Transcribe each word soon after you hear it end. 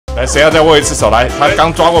来，谁要再握一次手？来，他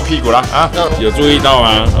刚抓过屁股了啊！有注意到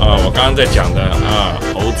吗？我刚刚在讲的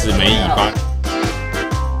猴子没尾巴。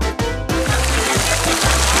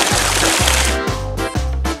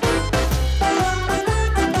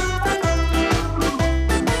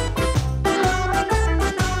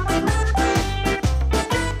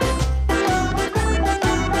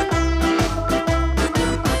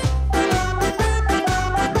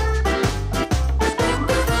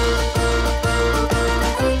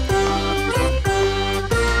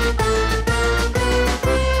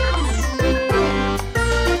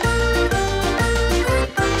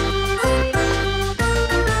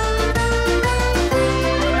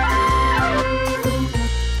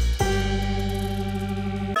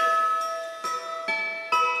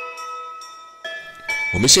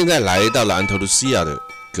我们现在来到了安达卢西亚的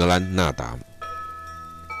格兰纳达。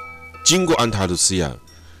经过安达卢西亚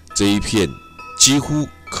这一片，几乎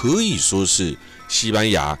可以说是西班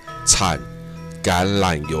牙产橄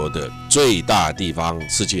榄油的最大地方，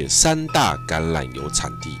世界3大橄榄油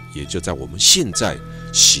产地，也就在我们现在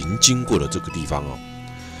行经过的这个地方哦。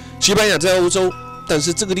西班牙在欧洲，但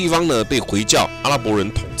是这个地方呢被回教阿拉伯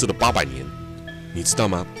人统治了800年，你知道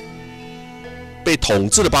吗？被统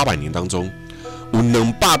治了800年当中，有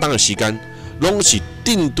200档的时间，拢是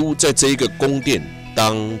定都在这一个宫殿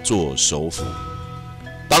当做首府。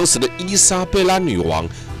当时的伊莎贝拉女王，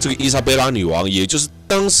这个伊莎贝拉女王，也就是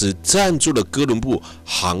当时占住了哥伦布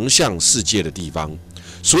航向世界的地方，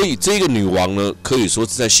所以这个女王呢，可以说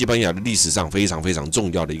是在西班牙的历史上非常非常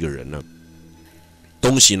重要的一个人呢。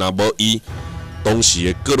当时呢，无伊，当时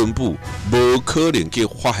的哥伦布无可能去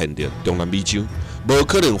发现到中南美洲，无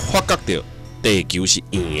可能发觉到地球是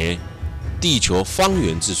圆的。地球方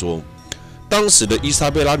圆之说，当时的伊莎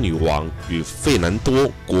贝拉女王与费南多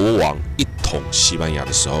国王一统西班牙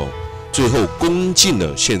的时候，最后攻进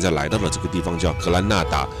了现在来到的这个地方叫格兰纳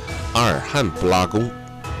达阿尔汉布拉宫。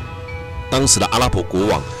当时的阿拉伯国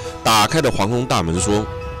王打开了皇宫大门说：“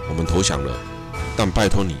我们投降了，但拜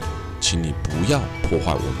托你，请你不要破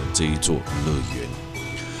坏我们这一座乐园。”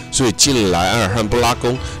所以进来阿尔汉布拉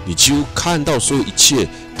宫，你几乎看到所有一切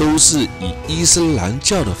都是以伊斯兰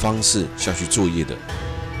教的方式下去作业的，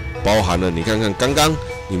包含了你看看刚刚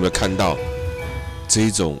你有没有看到这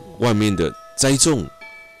一种外面的栽种，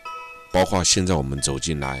包括现在我们走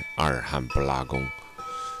进来阿尔汉布拉宫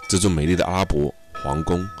这座美丽的阿拉伯皇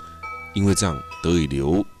宫，因为这样得以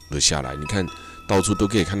留了下来。你看到处都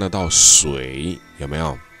可以看得到水，有没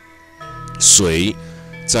有？水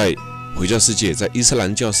在回教世界，在伊斯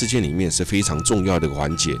兰教世界里面是非常重要的一个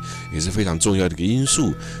环节，也是非常重要的一个因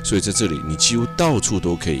素。所以在这里，你几乎到处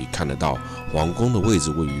都可以看得到皇宫的位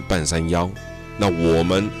置位于半山腰。那我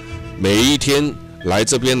们每一天来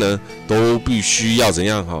这边呢，都必须要怎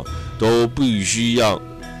样哈？都必须要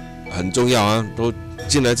很重要啊！都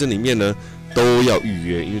进来这里面呢，都要预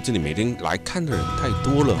约，因为这里每天来看的人太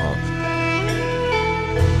多了哈。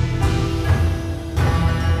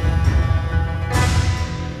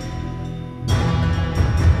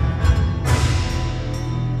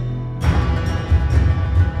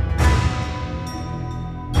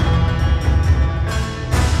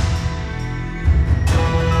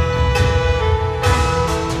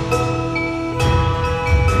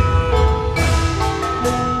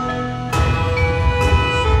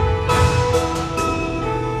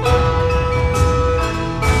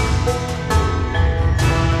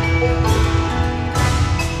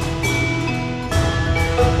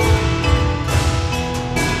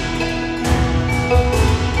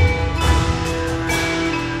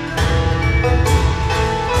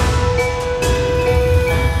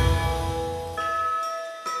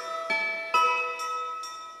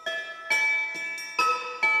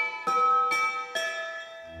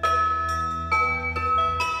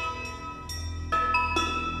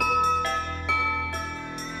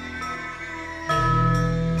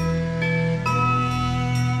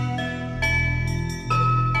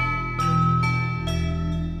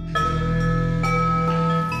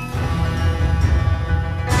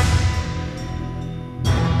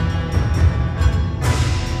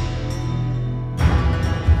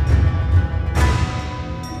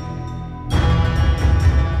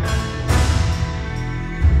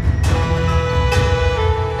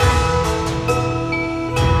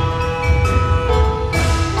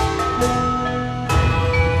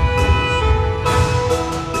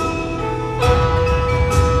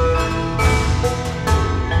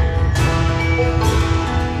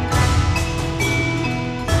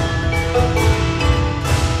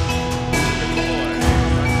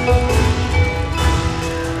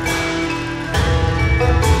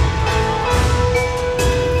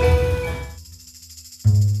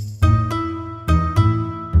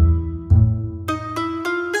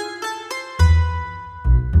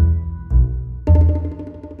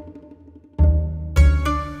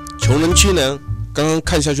人区呢，刚刚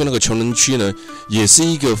看下去那个穷人区呢，也是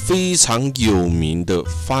一个非常有名的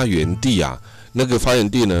发源地啊。那个发源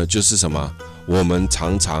地呢，就是什么？我们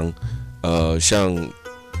常常像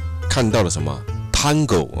看到的什么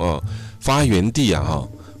Tango 啊，发源地啊哈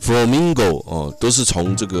 ，Flamingo 哦，都是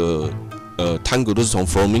从这个Tango 都是从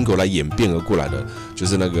Flamingo 来演变而过来的，就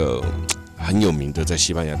是那个很有名的在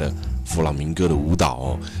西班牙的弗朗明哥的舞蹈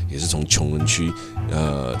哦，也是从穷人区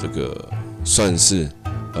这个算是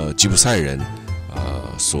吉普赛人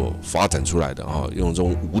所发展出来的啊，用这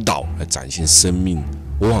种舞蹈来展现生命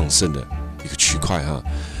旺盛的一个区块哈。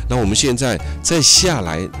那我们现在再下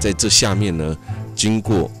来，在这下面呢，经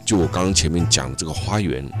过就我刚刚前面讲的这个花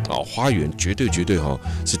园啊，花园绝对哈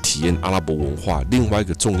是体验阿拉伯文化另外一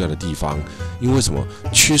个重要的地方。因为什么？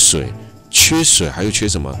缺水，还有缺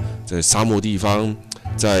什么？在沙漠地方，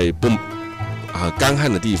在干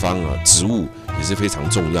旱的地方啊，植物也是非常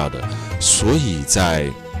重要的。所以在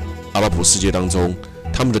阿拉伯世界当中，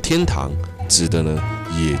他们的天堂指的呢，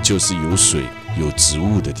也就是有水、有植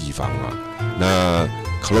物的地方啊。那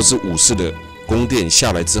卡洛斯五世的宫殿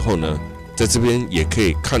下来之后呢，在这边也可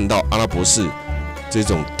以看到阿拉伯式这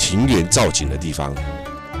种庭园造景的地方。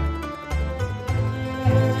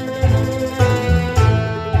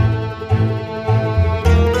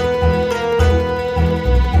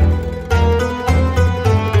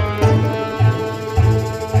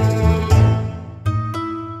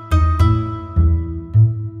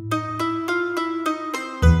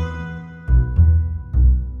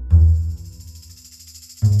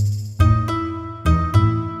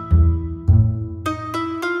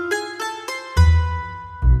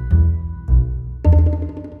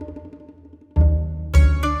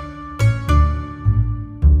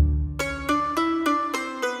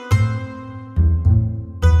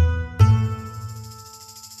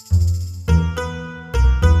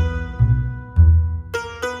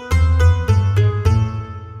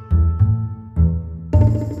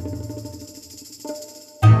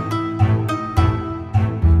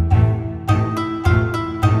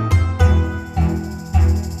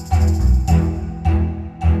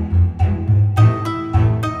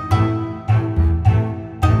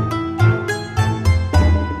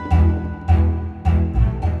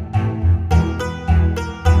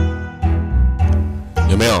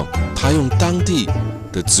他用当地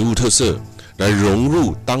的植物特色来融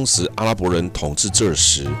入当时阿拉伯人统治这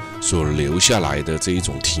时所留下来的这一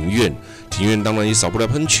种庭院。庭院当然也少不了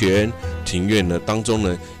喷泉，庭院呢当中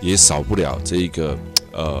呢也少不了这一个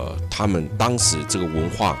他们当时这个文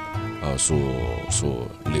化所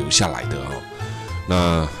留下来的哈。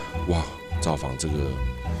那哇，造访这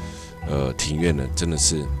个庭院呢真的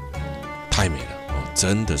是太美了哦，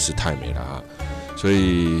真的是太美了啊！所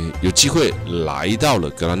以有机会来到了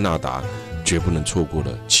格兰纳达，绝不能错过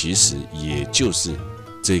的，其实也就是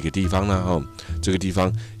这个地方啦哈。这个地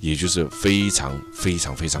方也就是非常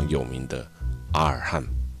有名的阿尔汉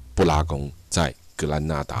布拉宫，在格兰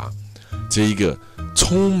纳达这一个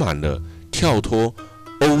充满了跳脱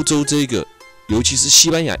欧洲这个，尤其是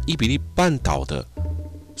西班牙伊比利半岛的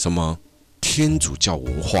什么天主教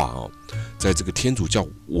文化哦。在这个天主教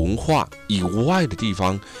文化以外的地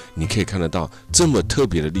方，你可以看得到这么特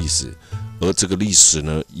别的历史，而这个历史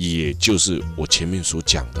呢，也就是我前面所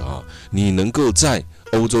讲的啊，你能够在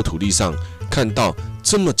欧洲土地上看到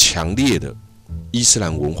这么强烈的伊斯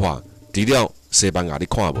兰文化，除了西班牙你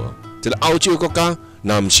看无，这个欧洲国家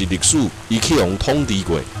那不是历史伊去用统治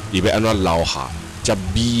过，伊要安怎留下这美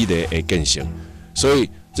丽的建成，所以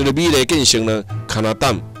这个美丽的建成呢，看得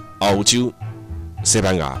到欧洲。西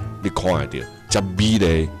班牙，你看得到，这美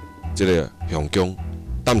丽这个皇宫，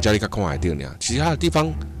但家你看得到呢。其他的地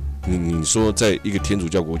方，你说在一个天主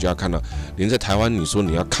教国家看到，连在台湾，你说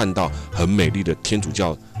你要看到很美丽的天主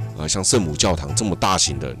教，像圣母教堂这么大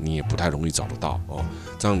型的，你也不太容易找得到哦。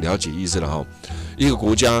这样了解意思了哈。一个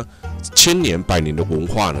国家千年百年的文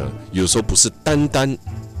化呢，有时候不是单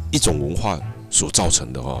一种文化所造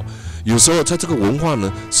成的哦。有时候在这个文化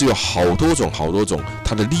呢，是有好多种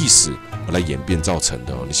它的历史来演变造成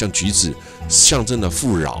的哦。你像橘子象征了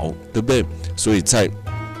富饶，对不对？所以在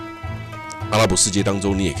阿拉伯世界当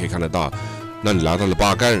中，你也可以看得到。那你来到了巴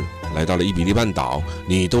尔干，来到了伊比利半岛，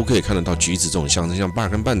你都可以看得到橘子这种象征。像巴尔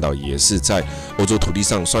干半岛也是在欧洲土地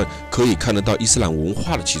上算可以看得到伊斯兰文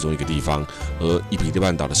化的其中一个地方，而伊比利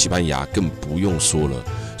半岛的西班牙更不用说了。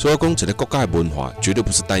所以讲，这个国家的文化绝对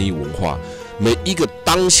不是单一文化。每一个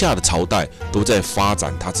当下的朝代都在发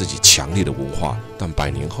展他自己强烈的文化，但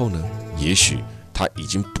100年后呢，也许它已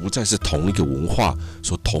经不再是同一个文化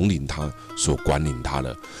所统领它、所管理它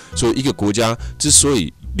了。所以，一个国家之所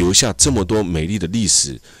以留下这么多美丽的历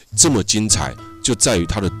史，这么精彩，就在于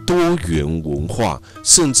它的多元文化，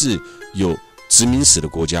甚至有殖民史的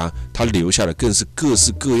国家，它留下的更是各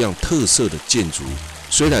式各样特色的建筑。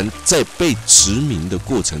虽然在被殖民的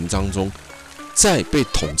过程当中，在被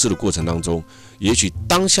统治的过程当中，也许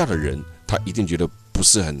当下的人他一定觉得不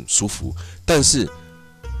是很舒服，但是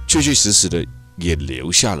确确实实的也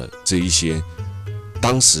留下了这一些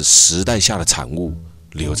当时时代下的产物，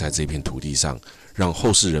留在这片土地上，让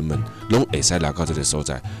后世人们拢会使来到这个所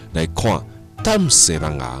在来看当西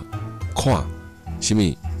班牙，看什么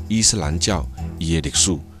伊斯兰教伊的历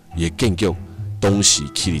史、伊的建筑，当时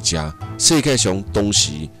起伫遮世界上当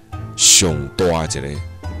时上大的一个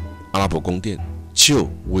阿拉伯宫殿，就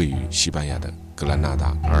位于西班牙的格兰纳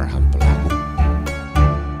达阿尔罕布拉宫。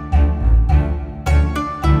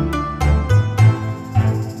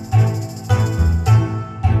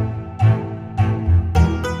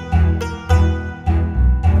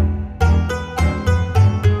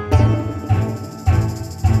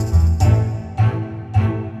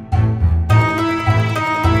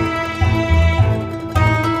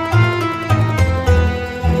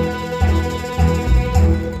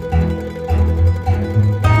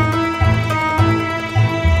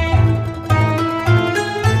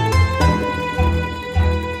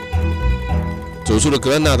走出了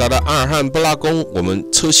格兰纳达的阿尔罕布拉宫，我们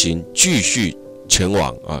车行继续前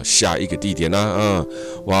往下一个地点啦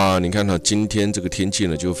哇，你看今天这个天气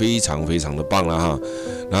呢就非常非常的棒了哈。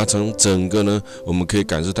然后从整个呢，我们可以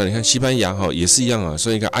感受到，你看西班牙也是一样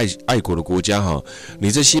算一个爱国的国家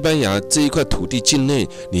你在西班牙这一块土地境内，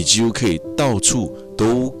你几乎可以到处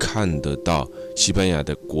都看得到西班牙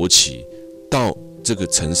的国旗，到这个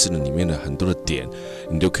城市的里面的很多的点，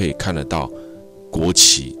你都可以看得到国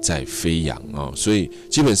旗在飞扬所以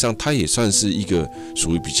基本上它也算是一个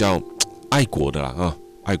属于比较爱国的啦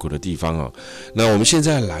爱国的地方那我们现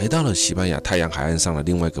在来到了西班牙太阳海岸上的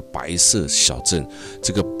另外一个白色小镇，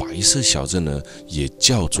这个白色小镇呢也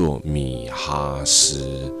叫做米哈斯，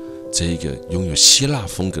这一个拥有希腊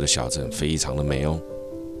风格的小镇非常的美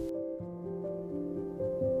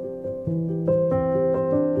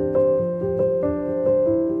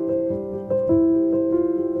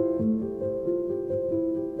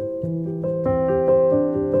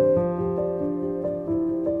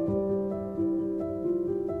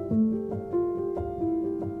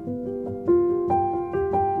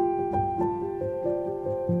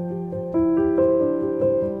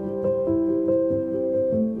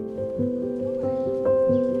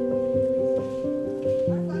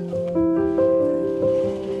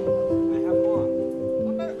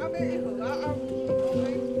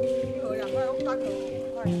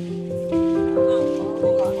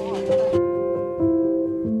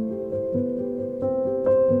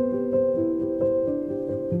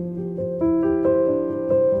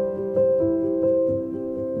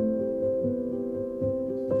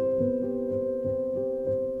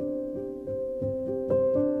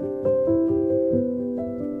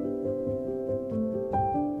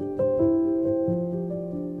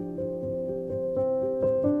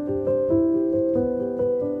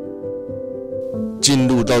进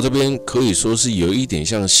入到这边可以说是有一点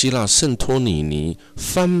像希腊圣托里尼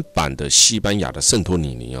翻版的西班牙的圣托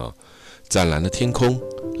里尼湛蓝的天空，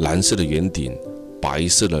蓝色的圆顶，白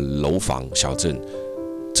色的楼房小镇，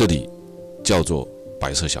这里叫做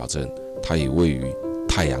白色小镇，它也位于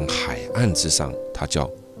太阳海岸之上，它叫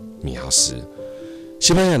米哈斯。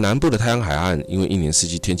西班牙南部的太阳海岸因为一年四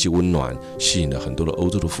季天气温暖，吸引了很多的欧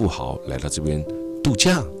洲的富豪来到这边度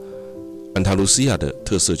假。安达卢西亚的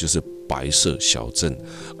特色就是白色小镇，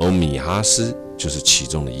而米哈斯就是其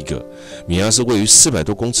中的一个。米哈斯位于400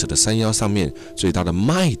多公尺的山腰上面，最大的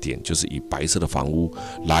卖点就是以白色的房屋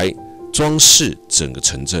来装饰整个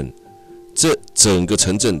城镇。这整个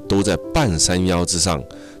城镇都在半山腰之上，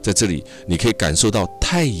在这里你可以感受到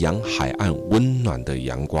太阳海岸温暖的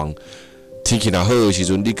阳光。天气若好的时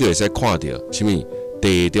候，你可会使看到什么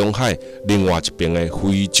地中海另外一边的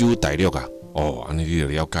非洲大陆安尼你就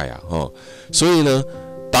了解所以呢，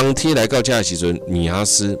当天来到这的时阵，米哈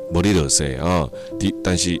斯无咧落雪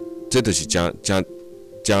但是这就是真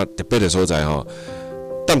特别的所在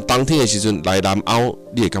但当天的时阵来南欧，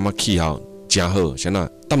你会感觉气候真好，像那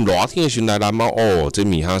但热天的时阵来南欧这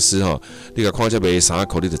米哈斯你甲看这卖衫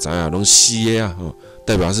裤，你就知影拢湿的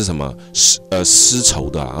代表是什么丝绸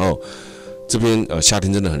的这边夏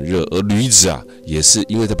天真的很热，而驴子啊也是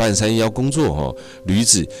因为在半山腰工作驴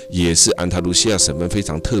子也是安达卢西亚省份非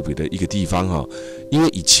常特别的一个地方因为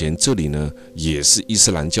以前这里呢也是伊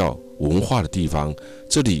斯兰教文化的地方，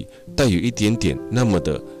这里带有一点点那么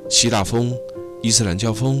的希腊风、伊斯兰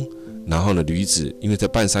教风。然后呢，驴子因为在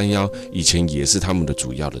半山腰，以前也是他们的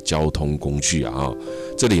主要的交通工具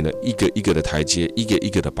这里呢，一个一个的台阶，一个一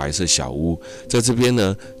个的白色小屋，在这边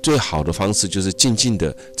呢，最好的方式就是静静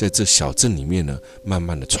的在这小镇里面呢，慢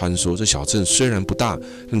慢的穿梭。这小镇虽然不大，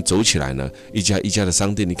但走起来呢，一家一家的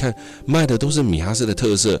商店，你看卖的都是米哈斯的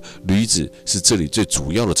特色，驴子是这里最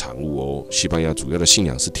主要的产物西班牙主要的信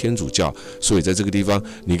仰是天主教，所以在这个地方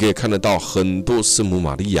你可以看得到很多圣母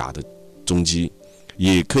玛利亚的踪迹。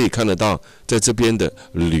也可以看得到，在这边的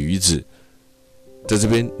驴子，在这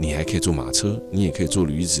边你还可以坐马车，你也可以坐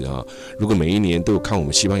驴子如果每一年都有看我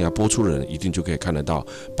们西班牙播出的人，一定就可以看得到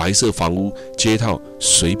白色房屋街道，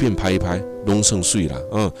随便拍一拍，拢剩水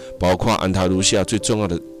了包括安达卢西亚最重要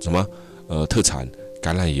的什么特产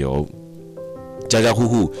橄榄油。家家户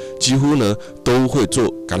户几乎呢都会做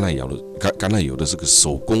橄榄油的这个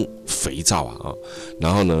手工肥皂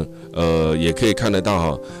然后呢也可以看得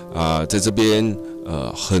到在这边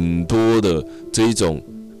很多的这一种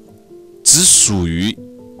只属于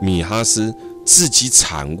米哈斯自己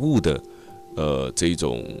产物的这一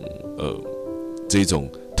种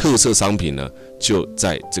特色商品呢，就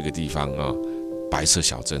在这个地方白色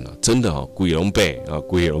小镇真的鬼龙北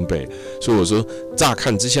鬼龙北，所以我说乍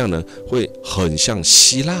看之下呢，会很像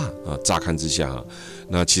希腊乍看之下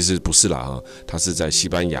那其实不是啦它是在西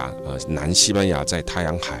班牙南西班牙，在太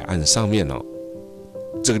阳海岸上面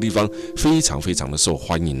这个地方非常非常的受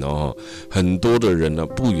欢迎很多的人呢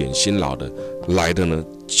不远辛劳的来的呢，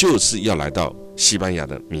就是要来到西班牙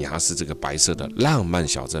的米哈斯这个白色的浪漫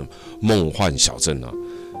小镇、梦幻小镇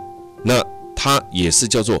那它也是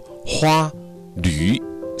叫做花驴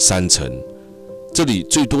山城，这里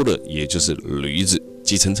最多的也就是驴子、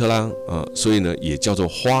计程车啦所以呢也叫做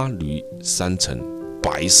花驴山城、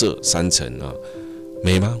白色山城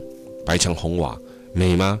美吗？白墙红瓦，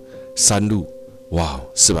美吗？山路，哇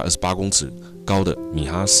，428公尺高的米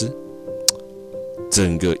哈斯，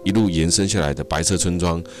整个一路延伸下来的白色村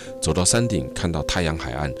庄，走到山顶看到太阳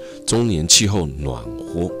海岸，终年气候暖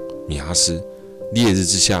和，米哈斯烈日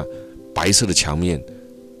之下白色的墙面。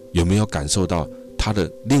有没有感受到它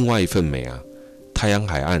的另外一份美太阳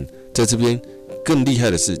海岸在这边更厉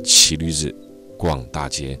害的是骑驴子逛大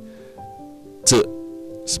街，这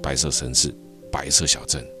是白色城市、白色小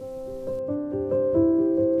镇。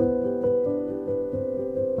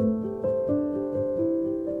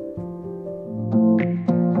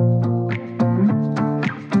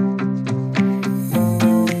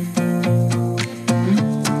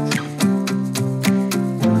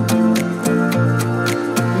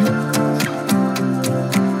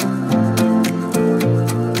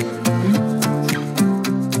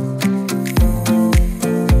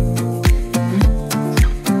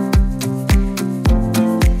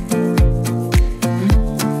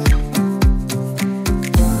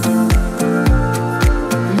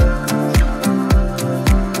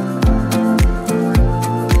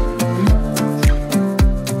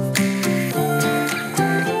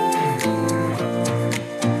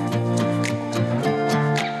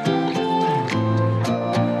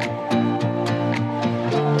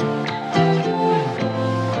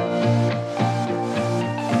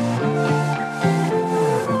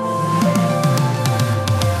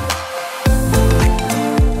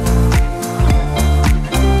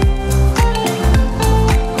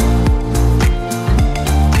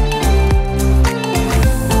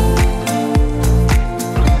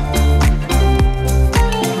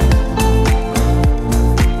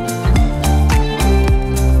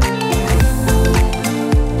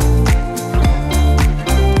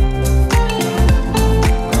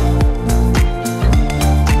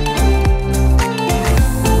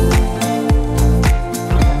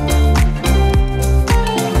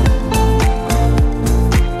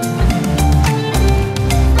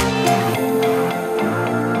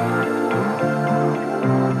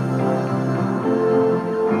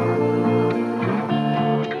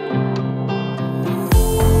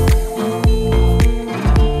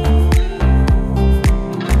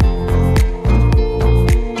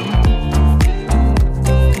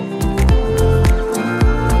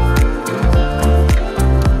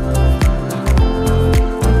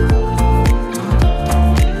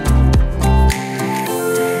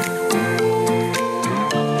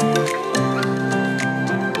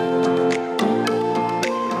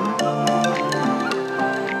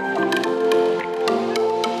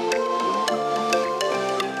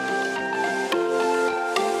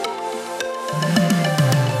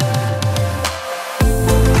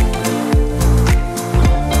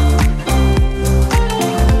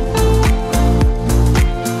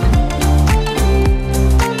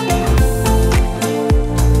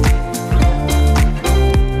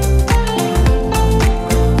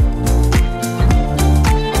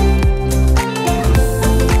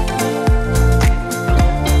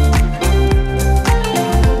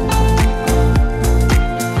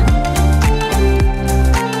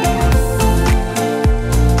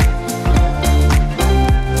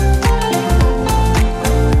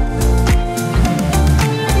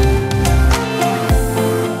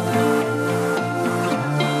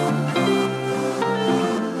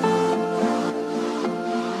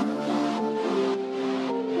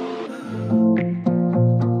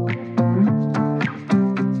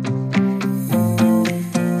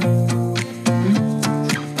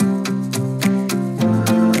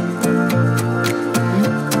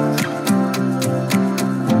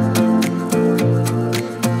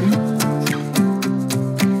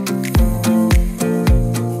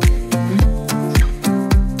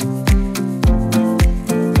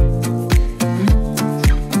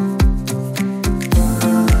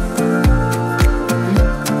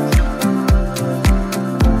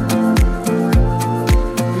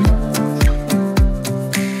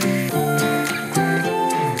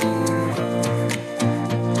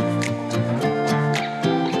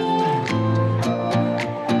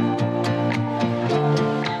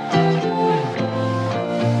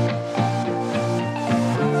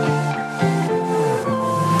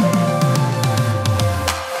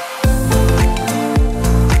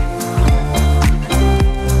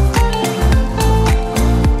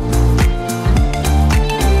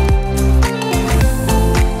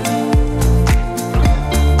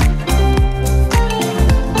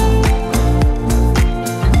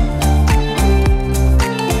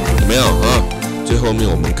封面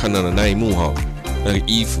我们看到的那一幕哈，那个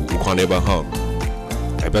衣服有看到吧哈，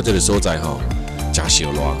代表这个所在哈，真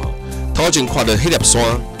热热哈。头前看到迄粒山，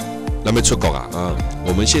咱要出国啊！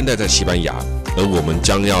我们现在在西班牙，而我们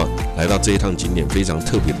将要来到这一趟景点非常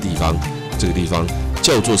特别的地方。这个地方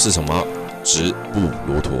叫做是什么？直布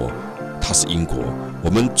罗陀，它是英国。我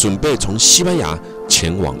们准备从西班牙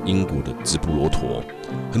前往英国的直布罗陀。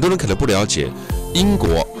很多人可能不了解，英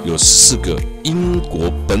国有14个英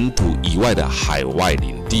国本土以外的海外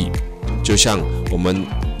领地，就像我们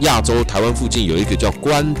亚洲台湾附近有一个叫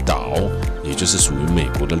关岛，也就是属于美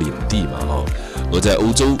国的领地嘛哈。而在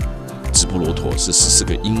欧洲，直布罗陀是14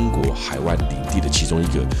个英国海外领地的其中一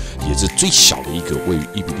个，也是最小的一个，位于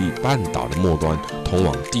伊比利半岛的末端，通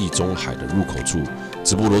往地中海的入口处。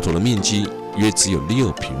直布罗陀的面积约只有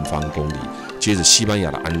6平方公里，接着西班牙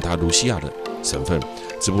的安达卢西亚的省份。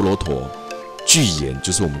直布罗陀巨岩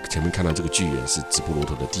就是我们前面看到这个巨岩是直布罗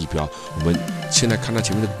陀的地标。我们现在看到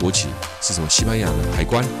前面的国旗是什么？西班牙的海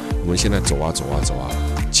关。我们现在走啊，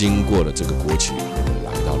经过了这个国旗，我们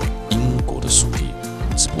来到了英国的属地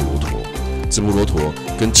直布罗陀。直布罗陀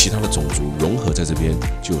跟其他的种族融合在这边，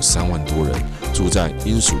就有3万多人住在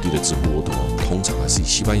英属地的直布罗陀，通常还是以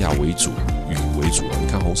西班牙为主，语为主。你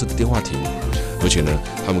看红色的电话亭，而且呢，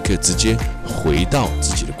他们可以直接回到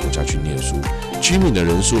自己的国家去念书。居民的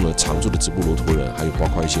人数呢，常住的直布罗陀人，还有包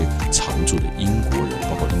括一些常住的英国人，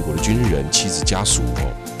包括英国的军人、妻子家属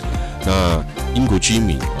哦。那英国居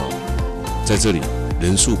民啊，在这里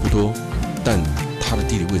人数不多，但它的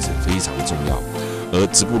地理位置非常重要。而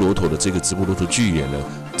直布罗陀的这个直布罗陀巨岩呢，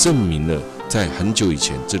证明了在很久以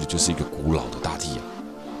前，这里就是一个古老的大地啊。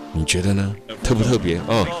你觉得呢？特不特别？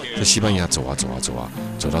在西班牙走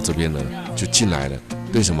到这边呢，就进来了。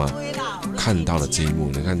为什么？看到了这一幕，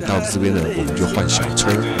你看到这边呢，我们就换小车，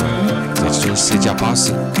这就是4架巴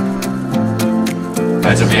士。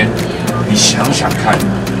来这边，你想想看，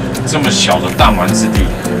这么小的弹丸之地，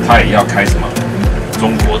它也要开什么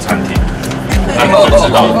中国餐厅？那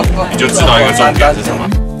你就知道一个重点是什么。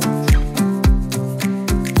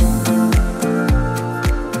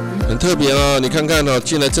很特别啊！你看看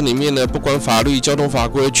进来这里面呢，不管法律、交通法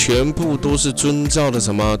规，全部都是遵照的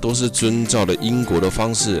什么？都是遵照的英国的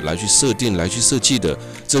方式来去设定、来去设计的。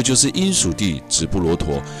这就是英属地直布罗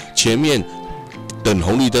陀。前面等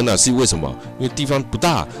红绿灯呢，是为什么？因为地方不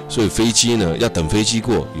大，所以飞机呢要等飞机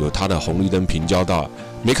过，有它的红绿灯平交道。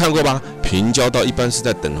没看过吧？平交道一般是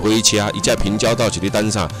在等火车，一架平交道一个单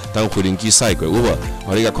上，当飞轮机驶过，有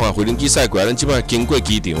无？你甲看飞轮机驶过，咱基本上经过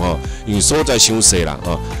机场吼，因为所在伤细啦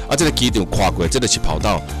这个机场跨过，这个是跑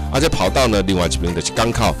道，这跑道呢，另外一边就是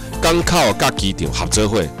港口，港口甲机场合作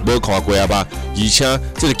伙，无跨过啊吧？而且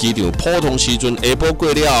这个机场普通时阵下晡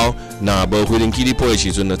过了后，那无飞轮机你飞的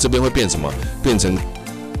时阵呢，这边会变什么？变成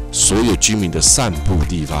所有居民的散步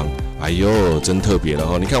地方。哎呦，真特别了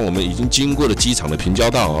哈！你看，我们已经经过了机场的平交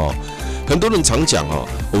道哦。很多人常讲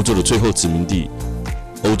欧洲的最后殖民地，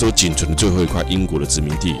欧洲仅存的最后一块英国的殖民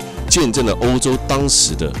地，见证了欧洲当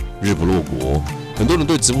时的日不落国。很多人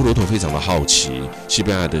对直布罗陀非常的好奇，西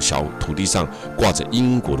班牙的小土地上挂着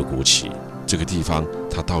英国的国旗，这个地方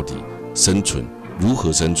它到底生存如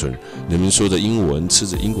何生存？人民说着英文，吃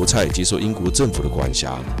着英国菜，接受英国政府的管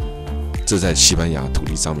辖。这在西班牙土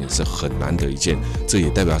地上面是很难得一见，这也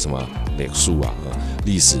代表什么？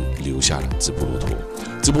历史留下了直布罗陀。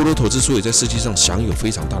直布罗陀之所以在世界上享有非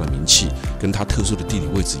常大的名气，跟它特殊的地理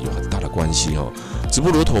位置有很大的关系直布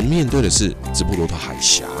罗陀面对的是直布罗陀海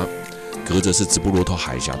峡，隔着是直布罗陀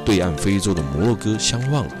海峡对岸非洲的摩洛哥相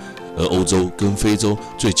望。而欧洲跟非洲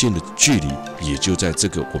最近的距离，也就在这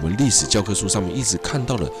个我们历史教科书上面一直看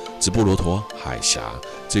到的直布罗陀海峡。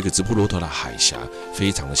这个直布罗陀的海峡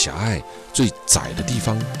非常的狭隘，最窄的地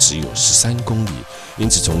方只有13公里，因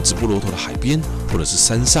此从直布罗陀的海边或者是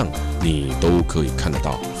山上，你都可以看得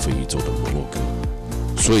到非洲的摩洛哥。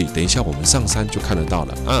所以等一下我们上山就看得到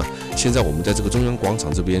了啊！现在我们在这个中央广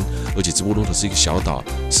场这边，而且直布罗陀是一个小岛，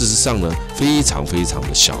事实上呢非常的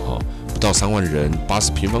小不到3万人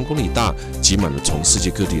，80平方公里大，挤满了从世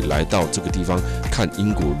界各地来到这个地方看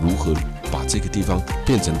英国如何把这个地方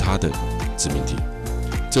变成它的殖民地。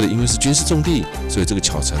这里因为是军事重地，所以这个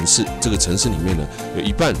城市里面呢，有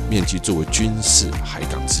一半面积作为军事海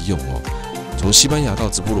港之用从西班牙到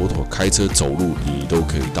直布罗陀开车走路你都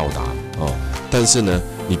可以到达但是呢，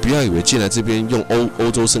你不要以为进来这边用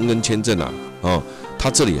欧洲申根签证它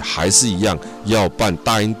这里还是一样要办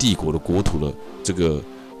大英帝国的国土的这个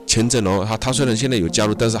签证它虽然现在有加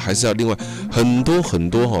入，但是还是要另外很多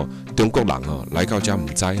中国人来到家唔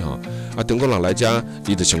知中国人来家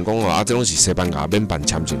伊就想讲这拢是西班牙免办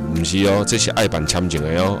签证，不是这是爱办签证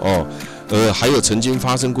的还有曾经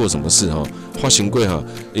发生过什么事发生过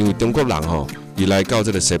因为中国人伊来到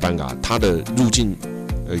这个西班牙，他的入境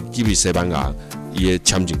基比西班牙也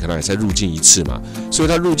签证可能才入境一次嘛，所以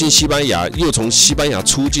他入境西班牙，又从西班牙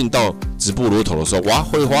出境到直布罗陀的时候，哇，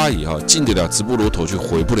会花以后进得了直布罗陀，却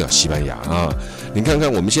回不了西班牙啊！你看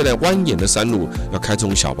看我们现在蜿蜒的山路，要开这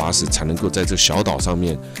种小巴士才能够在这小岛上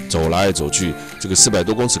面走来走去。这个400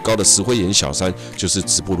多公尺高的石灰岩小山，就是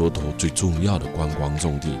直布罗陀最重要的观光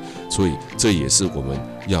重地，所以这也是我们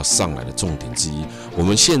要上来的重点之一。我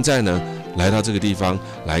们现在呢，来到这个地方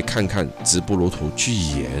来看看直布罗陀巨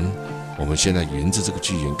岩。我们现在沿着这个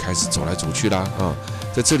巨岩开始走来走去啦啊，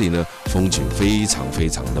在这里呢，风景非常非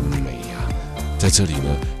常的美啊，在这里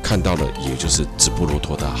呢，看到的也就是直布罗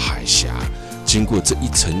陀的海峡，经过这一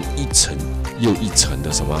层一层又一层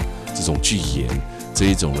的什么这种巨岩，这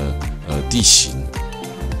一种呢地形，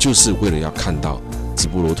就是为了要看到直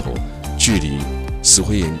布罗陀距离石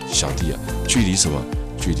灰岩小地啊，距离什么？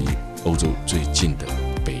距离欧洲最近的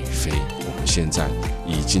北非。我们现在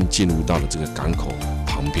已经进入到了这个港口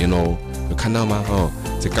旁边喽。有看到吗？哦，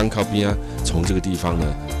在港口边啊，从这个地方呢，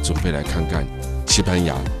准备来看看西班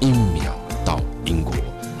牙1秒到英国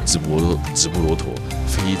直布罗陀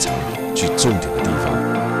非常具重点的地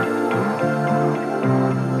方。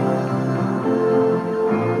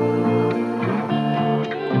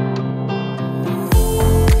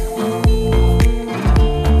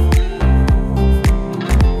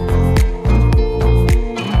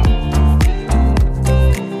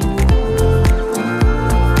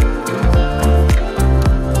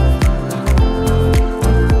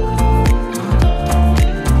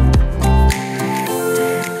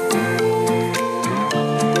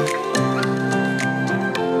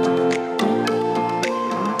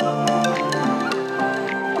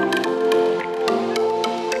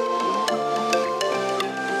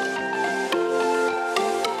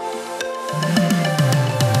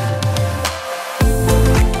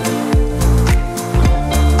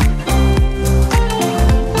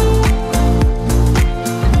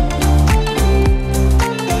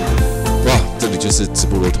是直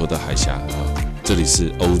布罗陀的海峡啊，这里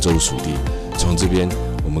是欧洲属地。从这边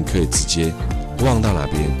我们可以直接望到哪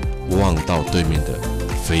边？望到对面的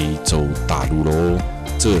非洲大陆喽。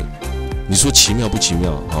这你说奇妙不奇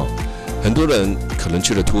妙啊？很多人可能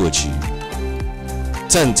去了土耳其，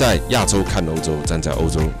站在亚洲看欧洲，站在欧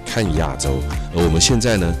洲看亚洲，而我们现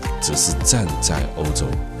在呢，则是站在欧洲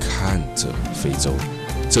看着非洲。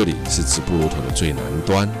这里是直布罗陀的最南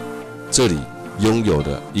端，这里拥有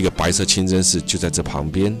的一个白色清真寺就在这旁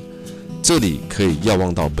边，这里可以遥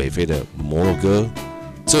望到北非的摩洛哥，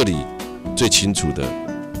这里最清楚的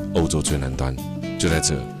欧洲最南端就在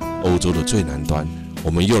这，欧洲的最南端，我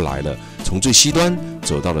们又来了，从最西端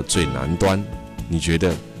走到了最南端，你觉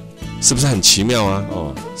得是不是很奇妙啊？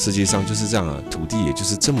哦，世界上就是这样啊，土地也就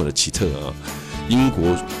是这么的奇特啊。英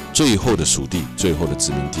国最后的属地，最后的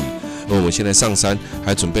殖民地。而我们现在上山，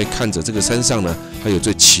还准备看着这个山上呢，还有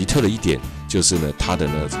最奇特的一点，就是呢，它的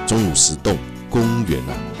呢钟乳石洞公园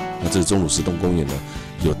啊。那这个钟乳石洞公园呢，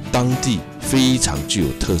有当地非常具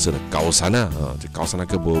有特色的高山啊，这高山那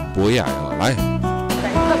个博雅啊，来。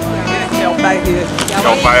摇摆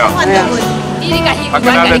啊！他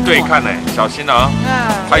跟他在对看呢，小心啊！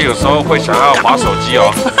他有时候会想要滑手机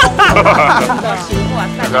哦。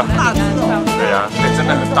对啊，对，真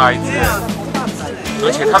的很大一只，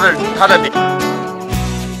而且它的脸。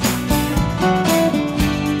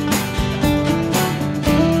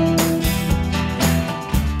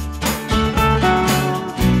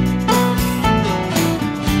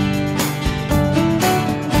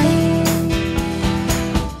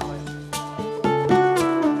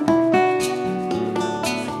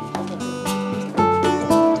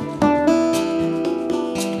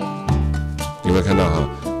有没有看到哈？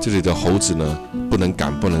这里的猴子呢，不能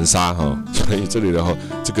赶，不能杀哈，所以这里的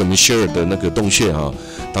这个米歇尔的那个洞穴哈，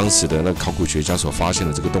当时的那个考古学家所发现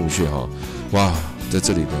的这个洞穴哈，哇，在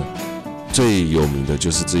这里呢，最有名的就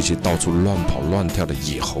是这些到处乱跑乱跳的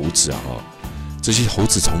野猴子啊哈，这些猴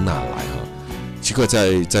子从哪来哈？奇怪，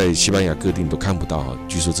在西班牙各地你都看不到哈，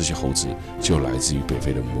据说这些猴子就来自于北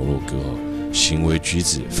非的摩洛哥哦，行为举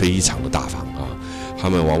止非常的大方啊，他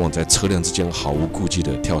们往往在车辆之间毫无顾忌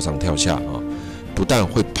的跳上跳下啊。不但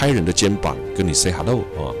会拍人的肩膀跟你 say hello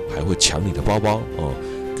啊，还会抢你的包包啊，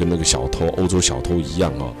跟那个小偷欧洲小偷一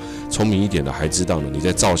样啊。聪明一点的还知道呢，你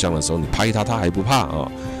在照相的时候你拍他还不怕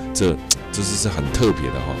啊。这是很特别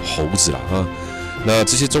的猴子啦啊。那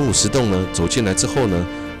这些钟乳石洞呢，走进来之后呢，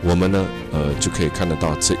我们呢就可以看得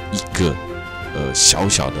到这一个小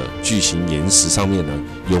小的巨型岩石上面呢，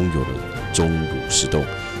拥有了钟乳石洞。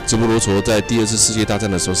直布罗陀在第2次世界大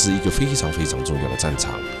战的时候是一个非常非常重要的战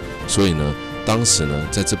场，所以呢。当时呢，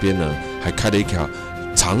在这边呢，还开了一条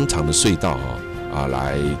长长的隧道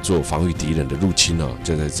来做防御敌人的入侵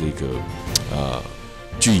就在这个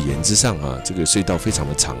巨岩之上这个隧道非常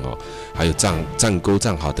的长还有战沟、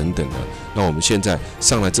战壕等等的。那我们现在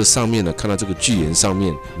上来这上面呢，看到这个巨岩上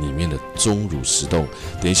面里面的钟乳石洞。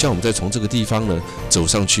等一下我们再从这个地方呢走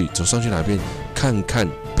上去哪边看看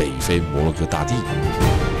北非摩洛哥大地。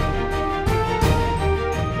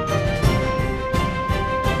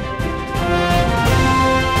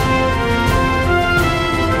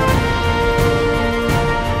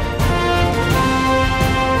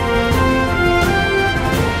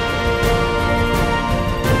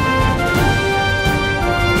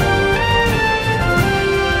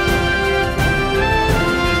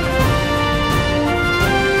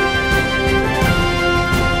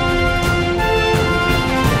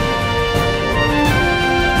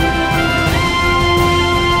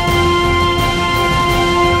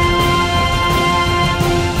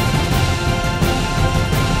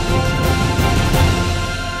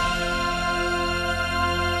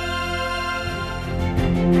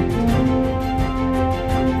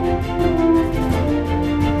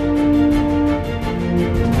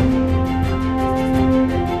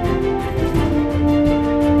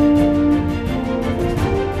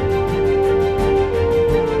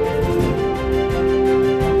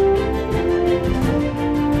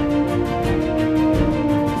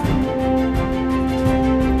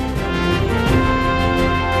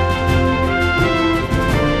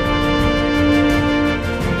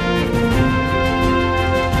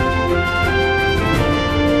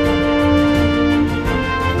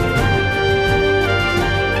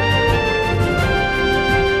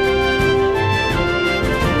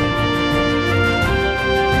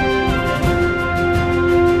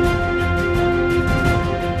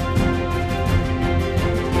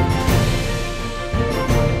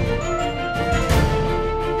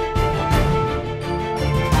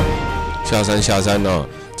下山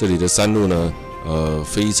这里的山路呢，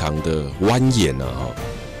非常的蜿蜒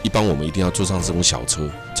一般我们一定要坐上这种小车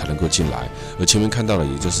才能够进来。而前面看到的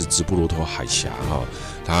也就是直布罗陀海峡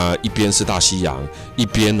它一边是大西洋，一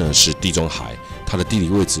边呢是地中海。它的地理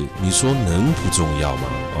位置，你说能不重要吗？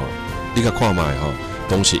你看看嘛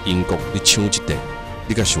东西英国，你抢一点，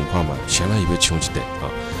你看想看嘛，谁人也要抢一点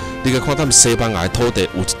你看他们西班牙的土地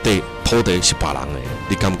有一块土地是别人的，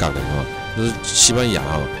你感觉的就是西班牙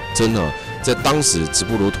真的。在当时直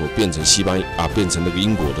布罗陀变成变成那个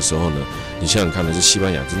英国的时候呢，你想想看呢，这西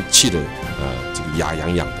班牙真气得这个牙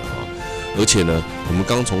痒痒的而且呢，我们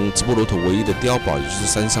刚从直布罗陀唯一的碉堡，也就是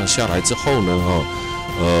山上下来之后呢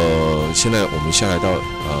现在我们下来到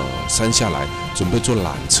山下来，准备坐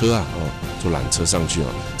缆车坐缆车上去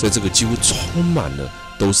在这个几乎充满了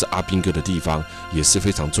都是阿兵哥的地方，也是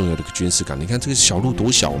非常重要的一个军事港。你看这个小路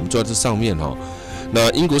多小，我们坐在这上面那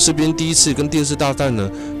英国士兵第一次跟第二次大战呢，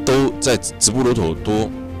都在直布罗陀都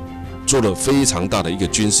做了非常大的一个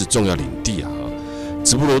军事重要领地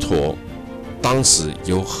直布罗陀当时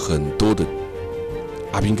有很多的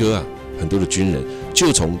阿兵哥很多的军人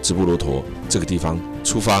就从直布罗陀这个地方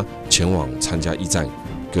出发，前往参加一战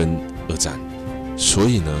跟二战。所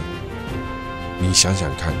以呢，你想想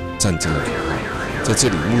看战争的可怕，在这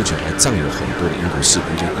里目前还葬有很多的英国士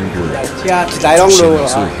兵跟英国人所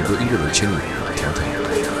以很多英国人千里迢迢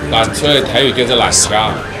缆车台语叫做缆车，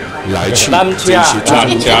来去这些最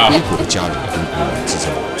终归国的家人跟国王之间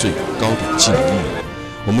最高的敬意。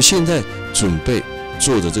我们现在准备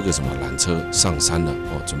坐着这个什么缆车上山了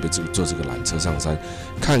准备坐这个缆车上山，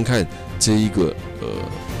看看这一个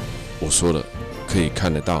我说了可以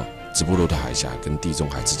看得到直布罗陀海峡跟地中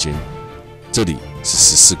海之间，这里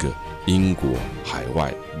是14个英国海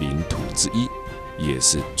外领土之一，也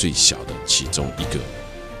是最小的其中一个。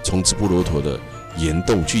从直布罗陀的岩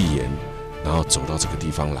洞巨岩，然后走到这个地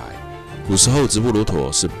方来。古时候，直布罗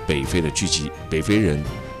陀是北非人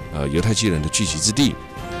犹太基人的聚集之地。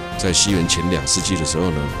在西元前2世纪的时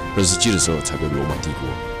候呢，2世纪的时候才被罗马帝国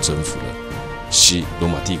征服了。罗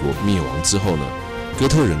马帝国灭亡之后呢，哥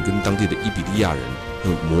特人跟当地的伊比利亚人和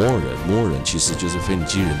摩尔人其实就是腓尼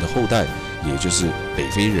基人的后代，也就是北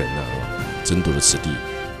非人争夺了此地。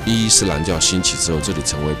伊斯兰教兴起之后，这里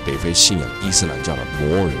成为北非信仰伊斯兰教的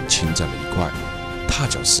摩尔人侵占的一块踏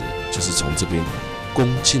脚石，就是从这边攻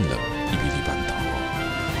进了伊比利半岛。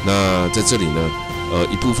那在这里呢，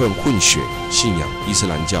一部分混血信仰伊斯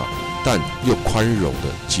兰教但又宽容的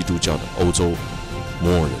基督教的欧洲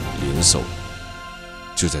摩尔人联手，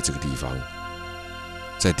就在这个地方。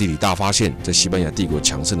在地理大发现，在西班牙帝国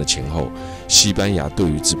强盛的前后，西班牙对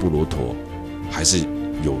于直布罗陀还是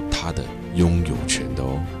有它的拥有权的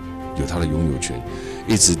有它的拥有权，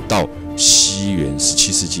一直到西元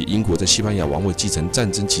17世纪，英国在西班牙王位继承战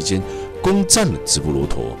争期间攻占了直布罗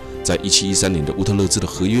陀，在1713年的乌特勒支的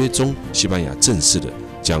合约中，西班牙正式的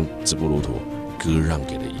将直布罗陀割让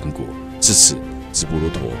给了英国。至此，直布罗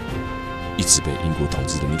陀一直被英国统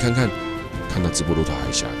治的。你看到直布罗陀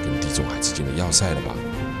海峡跟地中海之间的要塞了吧？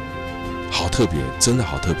好特别，真的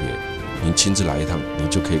好特别。您亲自来一趟，您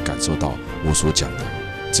就可以感受到我所讲的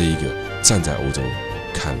这一个站在欧洲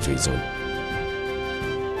看非洲。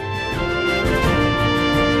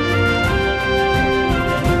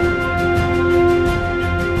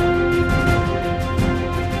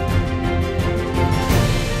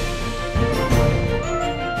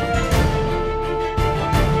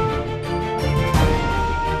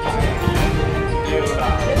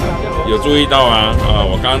有注意到吗？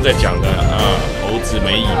我刚刚在讲的猴子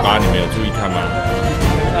没尾巴，你们有注意看吗？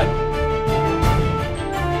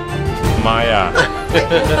妈呀！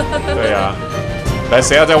对啊，来，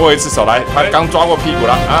谁要再握一次手？来，他刚抓过屁股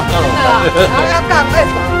了啊！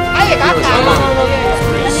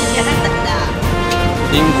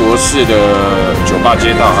英国式的酒吧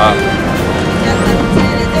街道啊。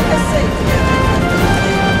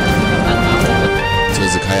车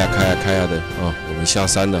子开呀的啊，我们下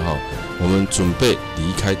山了哈。我们准备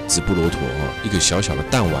离开直布罗陀一个小小的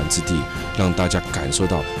弹丸之地，让大家感受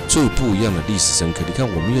到最不一样的历史深刻。你看，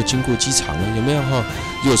我们又经过机场了，有没有哈？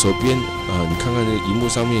右手边你看看这个荧幕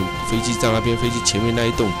上面，飞机在那边，飞机前面那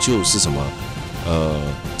一栋就是什么？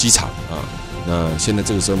机场啊。那现在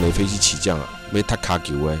这个时候没飞机起降啊，没塔卡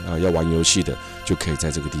球要玩游戏的就可以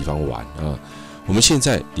在这个地方玩啊。我们现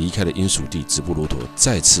在离开了英属地直布罗陀，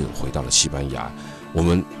再次回到了西班牙。我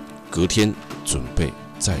们隔天准备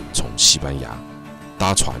再从西班牙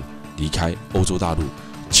搭船离开欧洲大陆，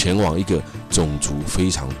前往一个种族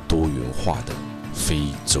非常多元化的非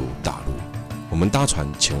洲大陆。我们搭船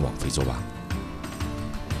前往非洲吧。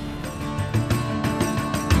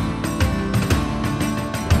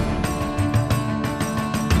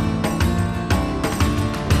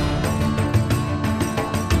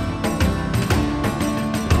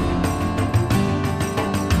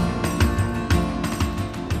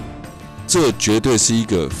这绝对是一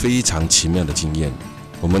个非常奇妙的经验。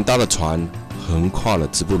我们搭了船，横跨了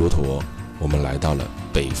直布罗陀，我们来到了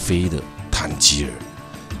北非的坦吉尔。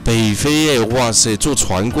北非哇塞，坐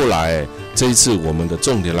船过来这一次我们的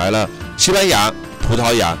重点来了：西班牙、葡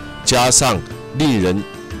萄牙，加上令人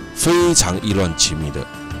非常意乱情迷的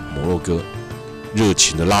摩洛哥，热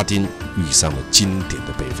情的拉丁遇上了经典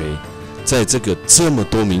的北非。在这个这么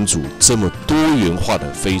多民族、这么多元化的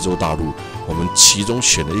非洲大陆，我们其中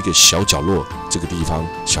选了一个小角落，这个地方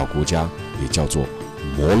小国家也叫做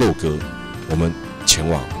摩洛哥。我们前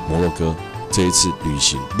往摩洛哥，这一次旅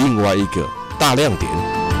行另外一个大亮点